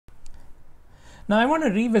Now I want to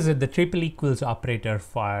revisit the triple equals operator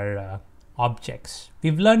for objects.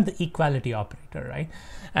 We've learned the equality operator, right?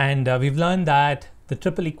 And we've learned that the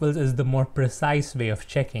triple equals is the more precise way of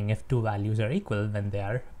checking if two values are equal when they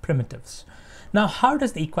are primitives. Now, how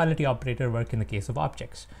does the equality operator work in the case of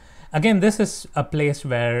objects? Again, this is a place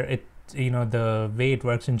where the way it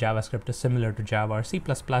works in JavaScript is similar to Java or C++,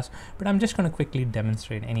 but I'm just going to quickly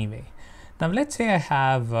demonstrate anyway. Now, let's say I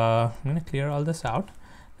have, I'm going to clear all this out.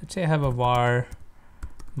 Let's say I have a var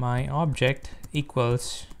my object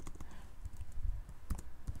equals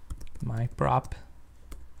my prop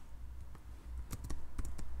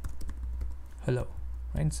hello,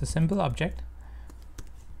 right? It's a simple object.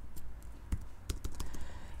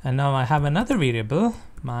 And now I have another variable,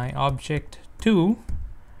 my object2,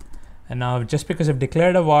 and now just because I've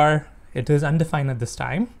declared a var, it is undefined at this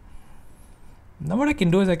time. Now what I can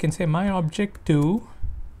do is I can say my object2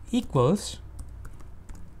 equals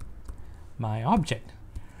my object.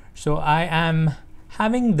 So I am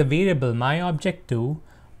having the variable my object2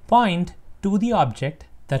 point to the object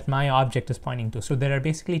that my object is pointing to. So there are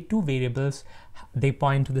basically two variables, they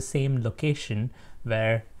point to the same location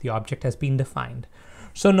where the object has been defined.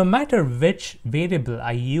 So no matter which variable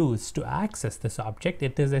I use to access this object,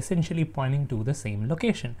 it is essentially pointing to the same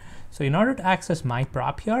location. So in order to access my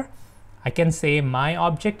prop here, I can say my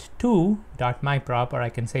object2.myprop, or I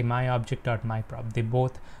can say my object.myprop. They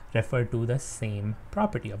both refer to the same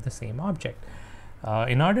property of the same object.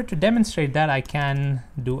 In order to demonstrate that, I can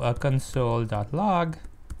do a console.log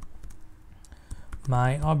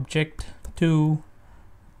my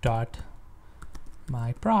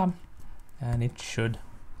object2.myprop, and it should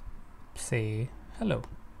say hello,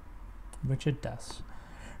 which it does.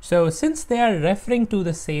 So since they are referring to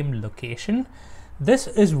the same location, this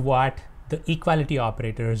is what the equality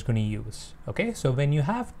operator is going to use. Okay, so when you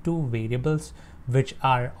have two variables which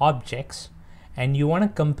are objects and you want to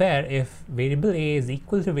compare if variable A is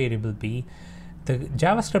equal to variable B, the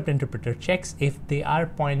JavaScript interpreter checks if they are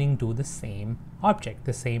pointing to the same object,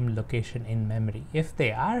 the same location in memory. If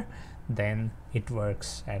they are, then it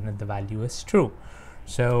works and the value is true.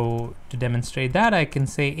 So to demonstrate that, I can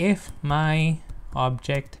say if my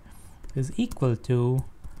object is equal to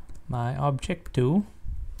my object2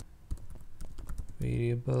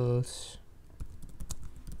 variables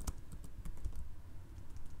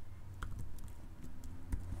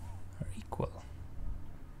are equal.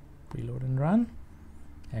 Reload and run,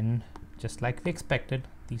 and just like we expected,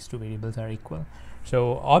 these two variables are equal.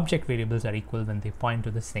 So object variables are equal when they point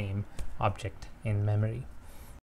to the same object in memory.